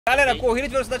Galera, corrida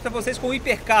de velocidade pra vocês com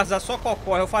hipercarros, a só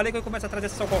concorre. Eu falei que eu ia começar a trazer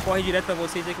essa só concorre direto pra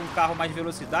vocês aí com um carro mais de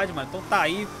velocidade, mano. Então tá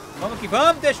aí. Vamos que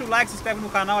vamos. Deixa o like, se inscreve no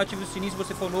canal, ativa o sininho se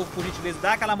você for novo, por gentileza.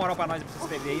 Dá aquela moral pra nós pra se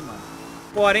inscrever aí, mano.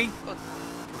 Porém,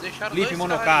 deixaram Lipe dois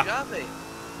monocarro. já, velho.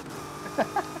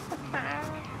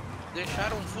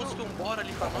 Deixaram um Fusca e um Bora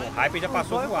ali pra nós. O hype já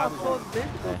passou voado.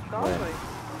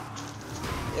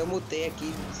 Eu mutei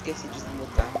aqui, esqueci de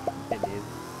desmutar.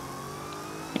 Beleza.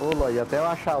 Ô, Lloyd, até eu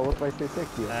achar outro vai ser esse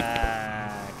aqui, ó.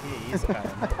 Ah, que isso, cara.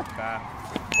 Monocarro.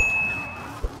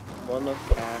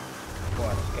 Monocarro.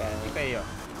 Bora. Fica aí, ó.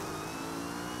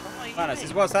 Mano,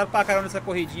 vocês gostaram pra caramba dessa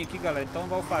corridinha aqui, galera. Então,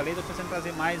 igual eu falei, eu tô pensando em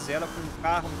trazer mais ela com um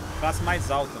carro classe mais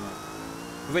alta, mano.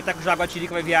 Aproveitar que o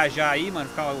Jaguatirica vai viajar aí, mano,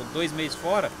 ficar 2 meses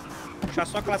fora. Puxar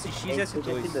só classe X e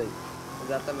S2.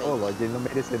 Exatamente. Ô, Lloyd, ele não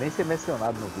merecia nem ser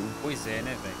mencionado no vídeo. Pois é,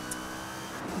 né, velho?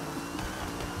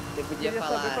 Você podia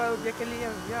falar... saber qual é o dia que ele ia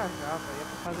viajar, velho. Ia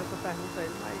fazer essa pergunta a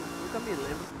ele, mas nunca me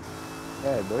lembro.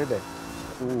 É, doido, é.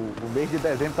 O mês de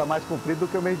dezembro tá mais comprido do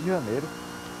que o mês de janeiro.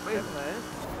 Pois é.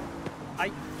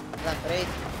 Ai. Pra frente.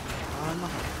 Ah,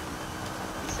 mano.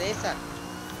 Licença.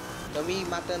 Tô me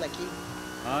matando aqui.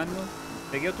 Mano,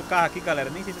 peguei outro carro aqui, galera.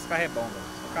 Nem sei se esse carro é bom, velho.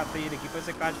 Só catei ele aqui pra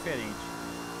ser carro diferente.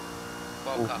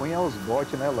 O ruim é os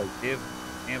bots, né, Lloyd?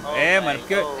 Mano,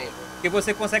 porque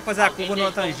você consegue fazer a curva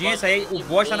numa tangência, aí o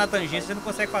bot tá na tangência, você não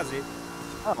consegue fazer.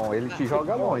 Não, ele te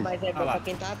joga longe. Mas é bom pra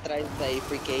quem tá atrás disso aí,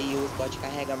 porque aí os bots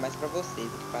carregam mais pra vocês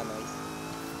do que pra nós.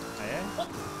 É?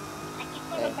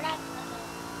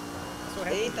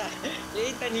 Eita,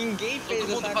 eita, ninguém fez Todo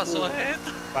mundo essa passou curva.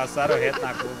 reto. Passaram reto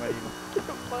na curva aí,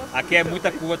 mano. Aqui é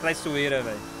muita curva traiçoeira,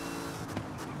 velho.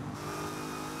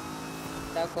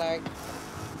 Tá, Clark.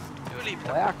 E o Lipe,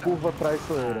 Não é a tá curva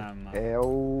traiçoeira, mano. é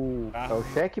o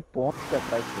checkpoint que é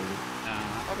traiçoeira.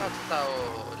 Qual carro você tá,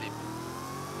 ô Lipe?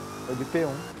 Tô de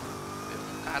P1.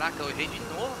 Caraca, eu errei de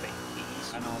novo, velho. Que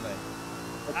isso? Ah, não, velho.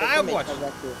 Eu tô Ah, com eu medo de boto. fazer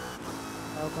a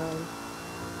curva.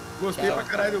 Gostei Tchau. pra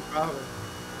caralho do carro, velho.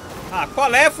 Ah,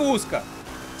 qual é, Fusca?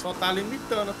 Só tá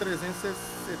limitando a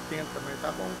 370, mas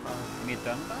tá bom o carro.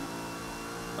 Imitando, tá?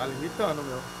 Tá limitando,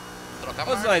 meu. Trocar Ô,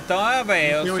 marcha. Zóio, então,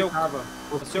 velho, Tem o seu... oitava.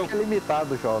 O seu- seu é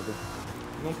limitado, jovem.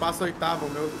 Não passa oitava, o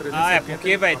meu 370. Ah, é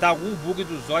porque, velho, tá algum bug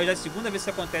do Zóio, já é a segunda vez que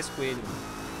isso acontece com ele,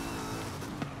 velho.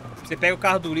 Você pega o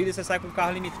carro do líder e você sai com o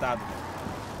carro limitado, velho.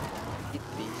 Que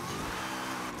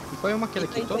triste. E foi uma que ele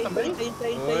quitou também? Oi.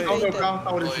 Então, o meu carro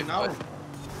tá original? Foi.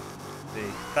 Sei.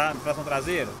 Tá no tração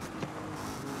traseiro?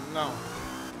 Não.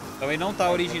 Então ele não tá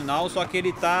original, só que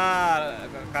ele tá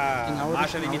com a Final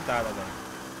marcha original. limitada, velho.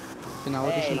 Final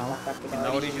original. Tá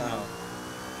Final original.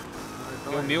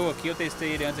 Então, E o meu aqui, eu testei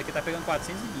ele antes aqui, tá pegando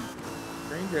 420.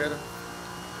 Quem dera.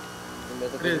 O meu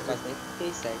tá com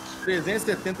 437.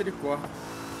 370 de corda.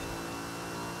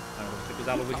 Ah, vou ter que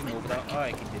usar a luva de novo. Tá?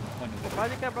 Ai, que demônio.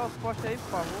 Pode quebrar os postes aí,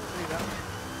 por favor. Obrigado.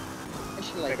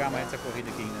 Deixa eu Vou pegar mais essa corrida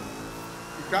aqui ainda, velho.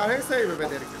 Que carro é esse aí,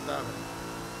 bebedeira, que tá,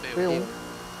 velho? P1.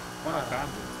 Bora cá,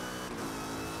 velho.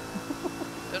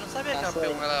 Eu não sabia que a Passou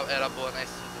P1 era boa na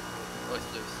S2.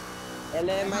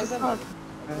 Ela é mais a mão.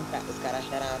 Os caras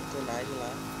acharam a tunagem lá.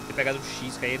 Você pegava o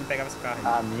X, que aí ele não pegava esse carro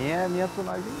aí. A minha é a minha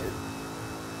tunagem mesmo.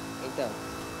 Então.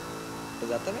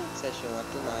 Exatamente, você achou uma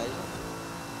tunagem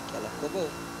que ela ficou boa.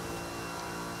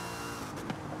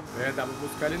 É, dá pra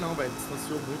buscar ele não, velho.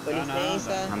 Distanciou muito. Com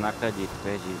licença, Não acredito,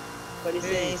 perdi. com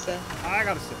licença. Ah,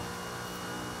 garoto.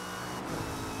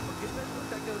 Por que vocês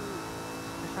conseguem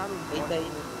deixar um Eita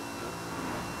aí.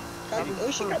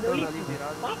 Oxi, cadê o ali Lipe?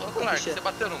 virado? Ô, Clark, você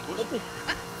bateu num bucho?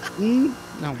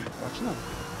 Não, pode não.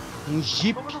 Um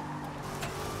Jeep.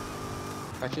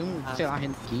 Achei um, sei lá,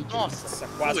 Renault Kit. Nossa,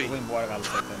 quase Fui. eu vou embora, garoto.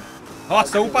 Também.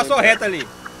 Nossa, um passou reto ali.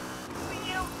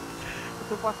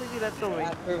 Eu passei direto também.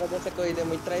 A curva dessa corrida é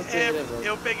muito traiçoeira, velho.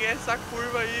 Eu peguei essa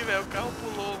curva aí, velho. O carro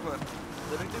pulou, mano.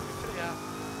 Eu nem teve que frear.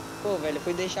 Pô, velho, eu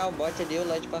fui deixar o bot ali, o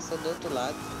Lloyd passou do outro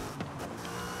lado.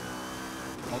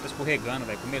 O tá escorregando,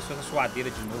 velho. Começou essa suadeira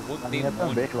de novo. A Outro minha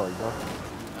também, demônio. Lloyd,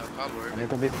 ó. É o calor, A minha velho.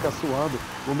 também fica suando.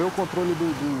 O meu controle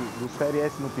do Série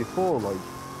S não pifou, Lloyd?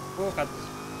 Pô, cadê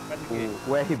o quê?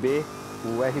 O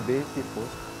RB pifou.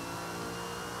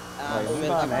 Ah, Aí o não meu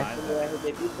dá, tá né? mais o meu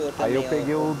RB pipou também. Aí eu ó.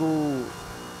 peguei o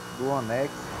do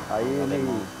Onex, aí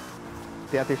Alemão. ele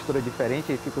tem a textura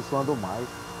diferente e fica suando mais.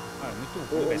 Ah, é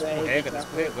muito ruim, velho. Escorrega, tá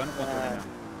escorregando o controle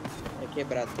mesmo. É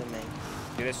quebrado também.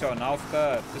 Direcional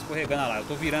fica escorregando lá. Eu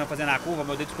tô virando, fazendo a curva,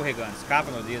 meu dedo escorregando.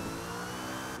 Escapa meu dedo.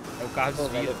 Aí o carro Pô,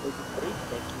 velho, desvia. eu fui de 3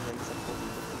 técnicos nessa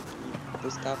corrida. Tem que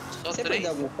buscar. Só Você 3? perdeu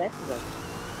algum técnico, velho?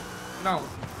 Não.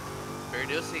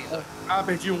 Perdeu sim, Zé. Ah,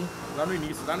 perdi um. Lá no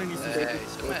início. É,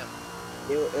 isso mesmo.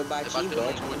 Eu Você bati em bateu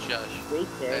bot, no boot, acho. dei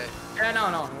certo. É. É,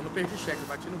 não. Eu não perdi cheque, eu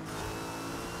bati no...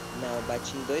 Não, eu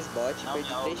bati em 2 bots e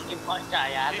perdi 3 que kills.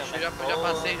 pochaiada, Ixi, eu já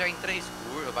passei já em 3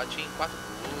 curvas, bati em 4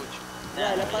 boot.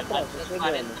 Olha pra trás, tá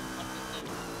chegando.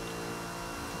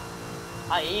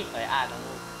 Aí, velho. Ah,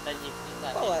 não. Tá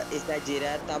difícil. Pô, esse da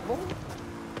direita tá bom.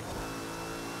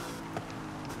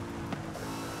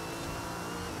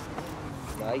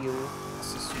 Caiu.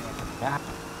 Nossa senhora.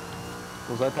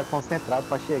 O Zóio tá concentrado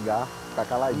pra chegar, ficar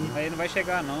caladinho. Aí não vai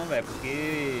chegar não, velho,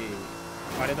 porque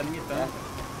a área tá limitando.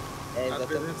 É, Tá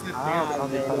exatamente. 370,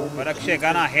 velho. Na hora que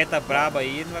chegar na reta braba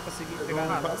aí, ele não vai conseguir pegar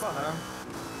nada.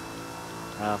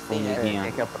 Ah,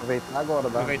 tem que aproveitar agora.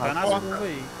 Aproveitar nas curvas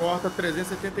aí. Corta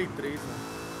 373, né?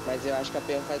 Mas eu acho que a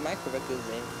P1 faz mais curva que o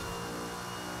Zen.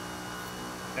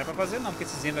 Não era pra fazer não, porque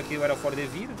esse Zembro aqui era fora de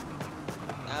vida.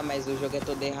 Ah, mas o jogo é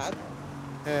todo errado.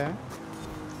 É. Era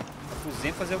pro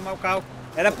Zembro fazer o meu carro.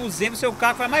 Era pro Zembro seu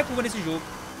carro faz mais curva nesse jogo.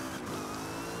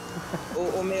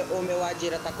 O meu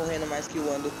Adira tá correndo mais que o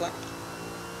One do Clark.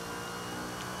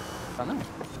 Tá não?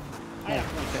 Ele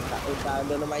tá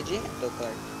andando mais de reto, o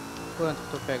Clark. Quanto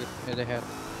que tu pega ele reto?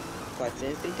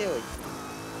 438.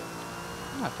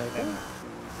 Ah, tá aí. É, mano.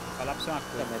 Vou falar pra você uma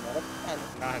coisa. Também não era pra né?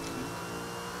 Carro aqui.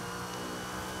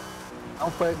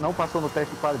 Não passou no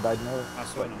teste de qualidade, né?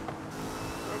 Passou não.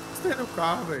 Eu gostei do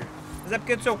carro, velho. Mas é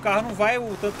porque do seu carro não vai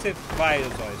o tanto que você vai,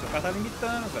 Zóio. Seu carro tá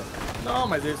limitando, velho. Não,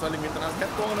 mas ele só limita nas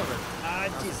retonas, velho. Ah,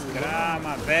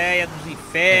 desgrama, véia dos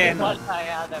infernos.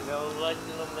 Pochaiada, velho. O lote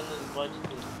no menos bote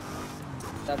tudo.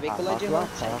 Tá bem com o de fácil rock.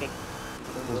 achar.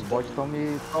 Os bots estão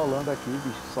me trolando aqui,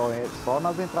 bicho. Só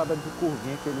nas entradas de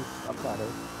curvinha que eles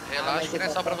aparecem. Relaxa que não é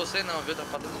só pra você não, viu? Tá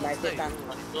pra todo mundo Mas isso você aí.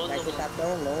 tá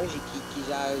tão longe que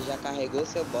já carregou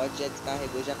seu bot, já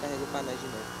descarregou, já carregou pra nós de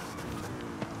novo.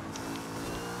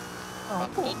 Não,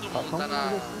 pô, todo mundo tão tá na-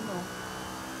 longe assim, não.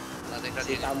 Nas Você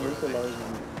entradinhas tá de curva, muito velho. longe,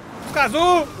 mano.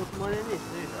 Cazu! Tô tomando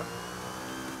NC já.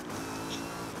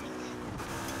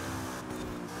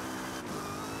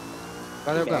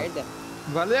 Valeu, Que Galo. merda.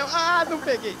 Valeu. Ah, não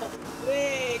peguei.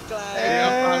 Ei, claro. Eu ia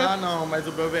falar não, mas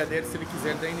o Belvedere, se ele quiser,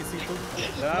 ele dá início em tudo.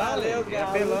 Valeu, Galo.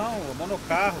 apelão,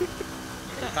 monocarro.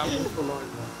 Ele tá muito longe,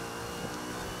 mano.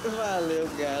 Valeu,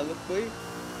 Galo. Foi.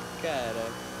 Cara.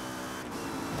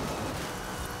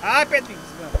 Ai, Pedrinho,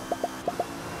 desgrama.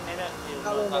 É, meu filho.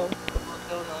 Falou não.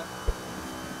 Não, não.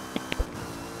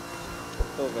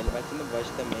 Pô, velho, bate no bot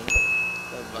também.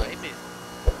 Tá Vai bom. mesmo.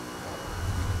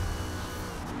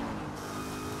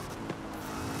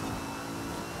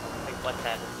 Vai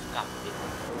botar no carro.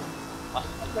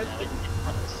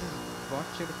 Bot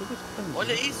chega tudo escutando.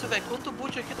 Olha isso, velho. Quanto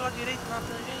boot aqui do lado direito na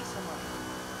tangência, mano.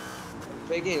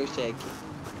 Peguei o cheque.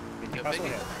 Eu Passou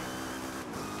peguei reto. também.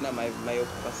 Não, mas eu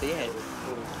passei reto.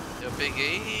 Eu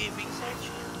peguei e vim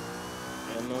certinho.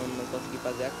 Eu não consegui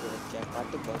fazer a curva, tinha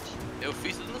 4 bots. Eu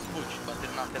fiz tudo nos boot,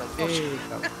 batendo na tela do boot.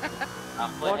 Eita. Ah,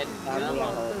 foi Bote reto. Tá dentro bom, da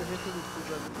Raul. tangente do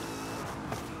tudo ali.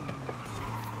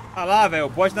 Olha lá, velho, o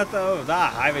bote dá uma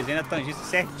raiva, ele vem na tangência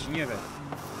certinha, velho.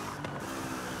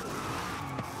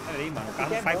 Olha aí, mano, o carro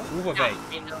não faz curva, velho.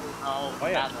 Não,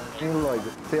 Olha. não, Hein, Lloyd?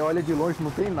 Você olha de longe,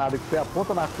 não tem nada. Que você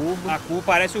aponta na curva. A curva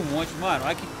parece um monte, mano,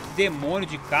 olha que demônio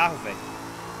de carro, velho.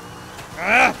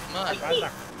 Ah! Mano, Quase a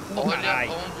curva, olha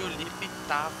caralho. onde o Lip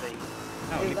tá, velho.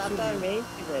 Não, ele subiu.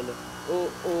 Exatamente, velho.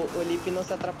 O Lip não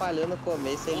se atrapalhou no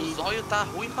começo, O ele zóio tá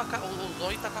ruim pra cá. O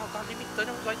zóio tá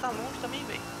limitando, o zóio tá longe também,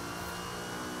 velho.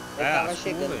 tava as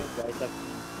chegando. curvas. Aí tá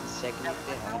cheque no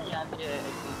ferrado.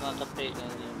 Não tá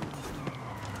pegando.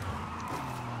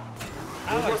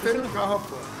 Ah, Eu mas gostei você do não, carro,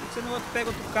 pô. você não pega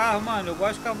outro carro, mano. Eu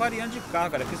gosto de ficar variando de carro,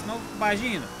 cara. Porque senão,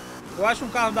 imagina. Eu acho um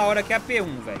carro da hora que é a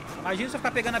P1, velho. Imagina se eu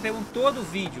ficar pegando a P1 todo o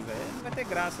vídeo, velho. Não vai ter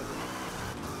graça, velho.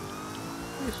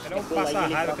 Era eu Pula aí, passar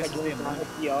ele raiva com troca esses de um demônios. carro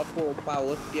pior pra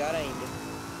outro, pior ainda.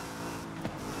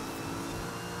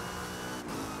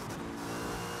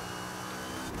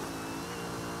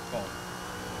 Bom.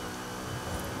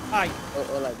 Ai,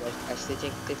 Ô, Lago, acho que você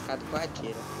tinha que ter ficado com a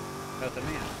tira. eu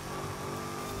também acho.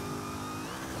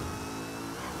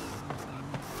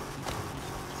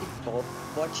 Esse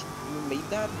bote no meio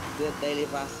da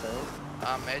elevação.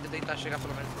 A média é tentar chegar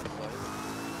pelo menos no zóio.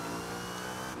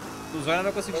 O Zóio não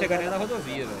vai conseguir chegar nem na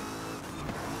rodovia, velho.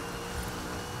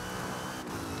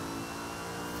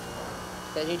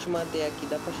 Se a gente manter aqui,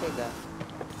 dá pra chegar.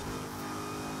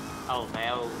 Ah, o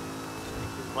véu.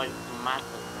 Esse pode mata.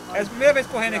 É a primeira vez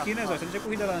correndo aqui, né, Zóio? Você não tinha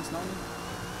corrida lá antes, não, né?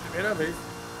 Primeira vez.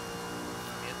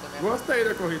 A minha também é Gostei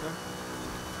da corrida.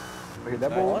 A corrida é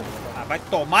boa. Ah, vai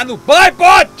tomar no banho,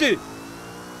 bote!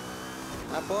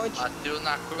 A ponte. bateu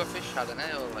na curva fechada,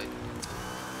 né, ô Lloyd?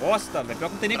 Bosta, velho. Pior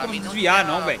que não tem nem Pra como mim não desviar,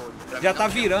 tinha, não, velho. pra mim Já não tá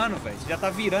tinha. virando, velho. Você já tá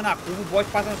virando a curva, o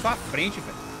bote passa na sua frente,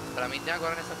 velho. Pra mim tem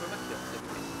agora nessa curva aqui, ó. Você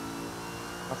fez.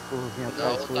 As curvinhas Da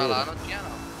outra lá traiçoeiras. não tinha,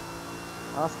 não.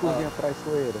 Olha as curvinhas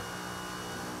traiçoeiras.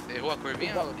 Errou a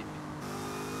curvinha, Lipe?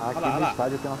 Aqui Olha lá, olha no lá.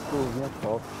 estádio tem umas curvinhas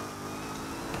top.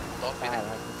 Top, né? Caraca,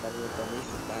 tá voltando em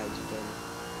cidade, velho.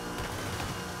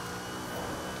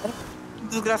 Que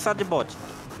desgraçado de bot.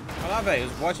 Olha lá, velho,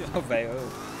 os bots... Ô, velho,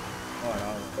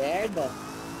 moral. Merda.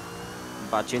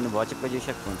 Bati no bot e perdi o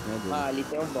checkpoint, meu Deus. Ah, ali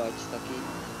tem um bot, só que...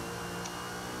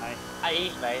 Aí,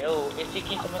 velho, esse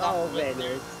aqui em cima da Não,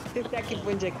 velho. Você tem aqui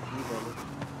bonde aqui, velho.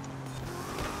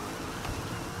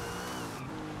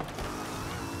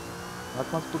 Olha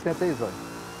quantos por cento aí, Zóio?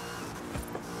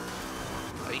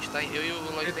 A gente tá em... Eu e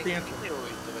o Lloyd tem 70. 38,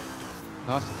 velho.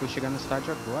 Nossa, fui chegar no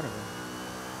estádio agora, velho.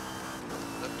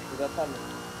 Exatamente.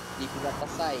 O Felipe já tá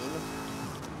saindo.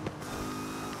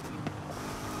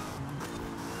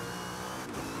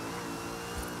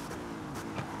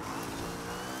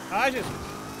 Ah, Jesus.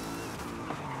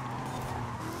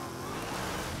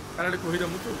 Caralho, corrida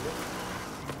muito boa.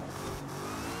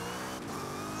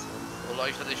 O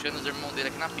Lloyd tá deixando os irmãos dele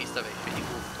aqui na pista, velho. Cheio de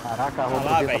gol. Caraca, a Olha lá,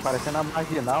 rodovia velho. tá parecendo a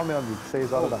marginal, meu amigo.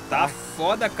 6 horas da Tá tarde.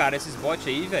 foda, cara, esses bots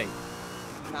aí, velho.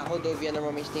 Na rodovia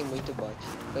normalmente tem muito bot.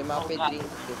 Foi mal, Pedrinho.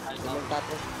 Você não tá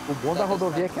com... O bom da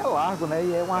rodovia é que é largo, né?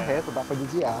 E é uma reta, dá pra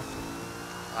desviar.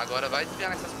 Agora vai desviar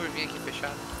nessas curvinhas aqui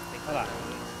fechadas. Tem que Olha lá.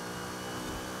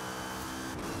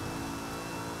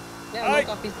 Não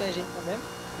tá pista tangente mesmo?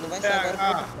 Não vai ser É,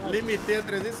 agora. limitei a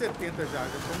 370 já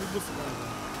tô me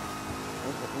buscando.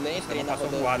 Nem Nossa, entrei não na passou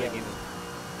voado rodovia. aqui, velho.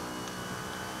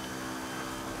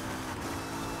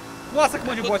 Nossa, que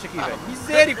monte de bot aqui, velho.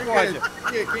 Misericórdia.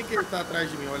 Quem que tá atrás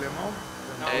de mim? O alemão?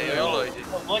 É, eu e o Lloyd.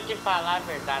 Eu vou te falar a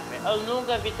verdade, velho. Eu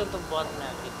nunca vi tanto bot na minha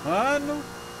vida. Mano,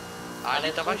 Ah,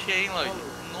 ali tava cheio, hein, Lloyd?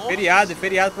 Nossa.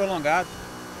 feriado prolongado.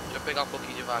 Deixa eu pegar um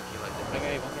pouquinho de vaca aqui, Lloyd. Pega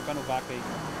aí, vamos trocar no vácuo aí.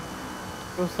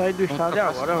 Eu saí do estádio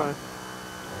agora, velho.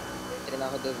 Entrei na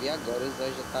rodovia agora, o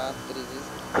Zóio já tá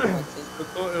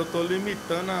 300. Eu tô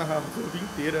limitando a rodovia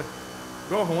inteira.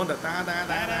 Igual Honda.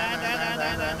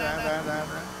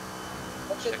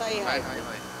 Onde você tá aí, Vai, Raio?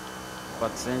 vai.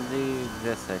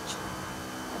 417.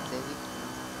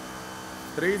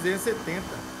 370.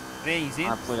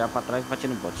 300. Ah, fui olhar pra trás e bati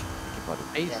no bot. Que pariu.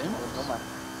 É isso, hein?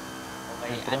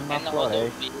 Entrando Até na na floresta.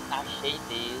 rodovia tá cheio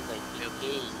deles, velho. Que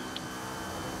isso?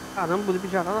 Caramba, o Felipe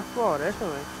já tá na floresta,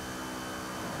 velho.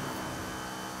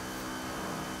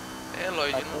 É,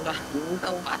 Lloyd, não dá.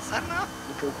 Não passa, não.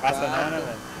 Passa não, né,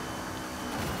 velho?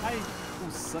 Ai,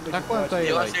 com sangue Tá de quanto bot. aí,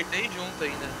 Eu Lloyd? acertei junto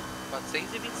ainda.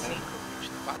 425.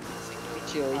 24, 25.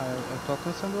 28. Ah, eu tô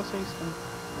alcançando vocês também.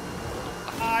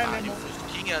 Ai, Ah, meu de irmão.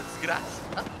 fusquinha, desgraça.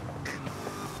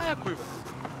 Ai, a curva.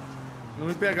 Não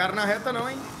me pegaram na reta não,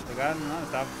 hein? Pegaram, não,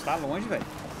 tá longe, velho.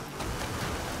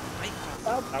 Ai,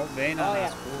 quase. Tá bem nas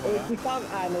Olha, curvas eu lá. fui salve.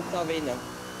 Ah, não salvei não.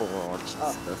 Bot,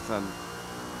 desgraçado.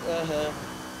 Aham.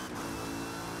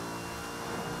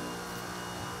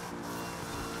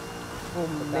 Ô,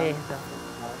 merda.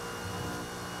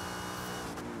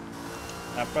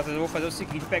 Na próxima eu vou fazer o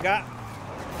seguinte, pegar...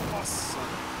 Nossa,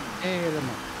 É,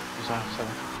 mano. Já.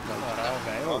 na moral,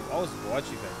 velho. Olha os bots,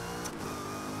 velho.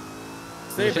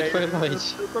 Sei, Do jeito que velho. foi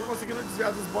noite. Eu tô conseguindo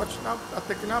desviar dos bots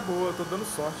até que na boa. Eu tô dando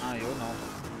sorte. Ah, eu não.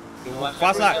 Eu acho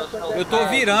Faço que a... eu sou Eu o tô cara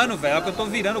virando, que- velho. A hora que eu tô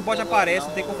virando, o bot aparece,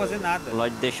 não tem como fazer nada. O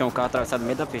Lloyd deixou um carro atravessado no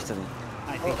meio da pista, velho.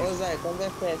 Ah, entendi. Ô, Zé, quantos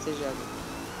FPS você joga?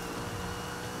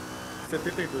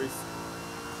 72.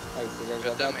 Aí, você já Eu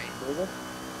joga também. 12,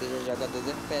 você já joga 12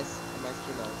 FPS, é mais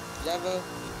que nós. Já vou.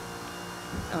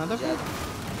 Nada a Já. ver.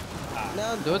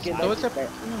 Não, 12 porque é...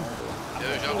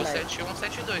 Eu jogo Vai. 7-1,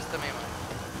 7-2 também, mano.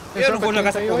 Eu não vou jogar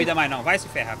essa 38. corrida mais não. Vai se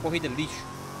ferrar. Corrida lixo.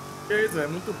 Que isso, é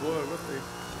muito boa, eu gostei.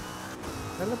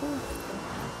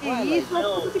 Que Ué, isso, mas-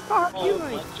 olha tudo de carro aqui, Pô, velho.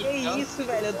 mano, Que isso,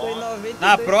 velho, eu tô em 92.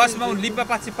 Na próxima o Lipe vai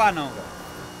participar não, velho.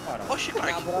 Bora. Oxi, Na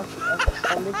Lloyd.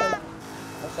 próxima,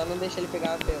 só não deixa ele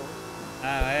pegar a P1.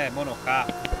 Ah, é,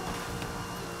 monocarro.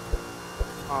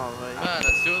 Ah, velho. Mano,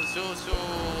 se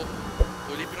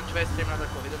o Lipe não tivesse terminado a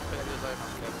corrida, eu não pegaria o Zóio,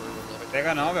 não.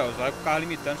 Pega não, velho. O Zóio com o carro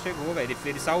limitando chegou, velho.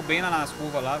 Ele saiu bem lá nas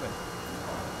curvas lá, velho.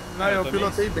 Não, Eu eu também.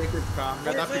 pilotei bem com esse carro. Me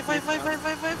adaptei Vai. com esse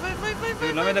carro.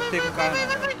 Eu não me adaptei com o carro,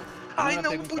 não, velho. Ai, me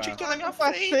não, adaptei o com o Putin carro. tá na minha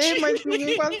Passei, frente. mas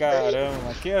ninguém passou.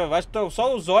 Caramba, aqui eu acho que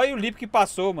só o Zóio e o Lipe que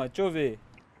passou, mano. Deixa eu ver.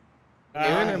 Eu,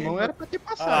 Ah, né, irmão, era pra ter ah,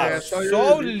 passado. é, só só eu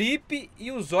o e o Lipe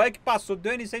e o Zóio que passou.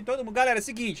 Deu início em todo mundo. Galera, é o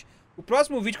seguinte. O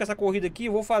próximo vídeo com essa corrida aqui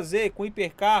eu vou fazer com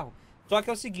hipercarro. Só que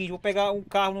é o seguinte, vou pegar um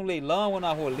carro no leilão ou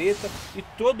na roleta e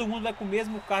todo mundo vai com o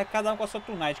mesmo carro, cada um com a sua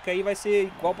tunagem, que aí vai ser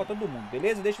igual pra todo mundo,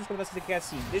 beleza? Deixa nos comentários se você quer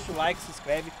assim, deixa o like, se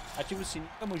inscreve, ativa o sininho,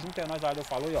 tamo junto, é nóis, valeu,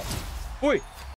 falou e ó, fui!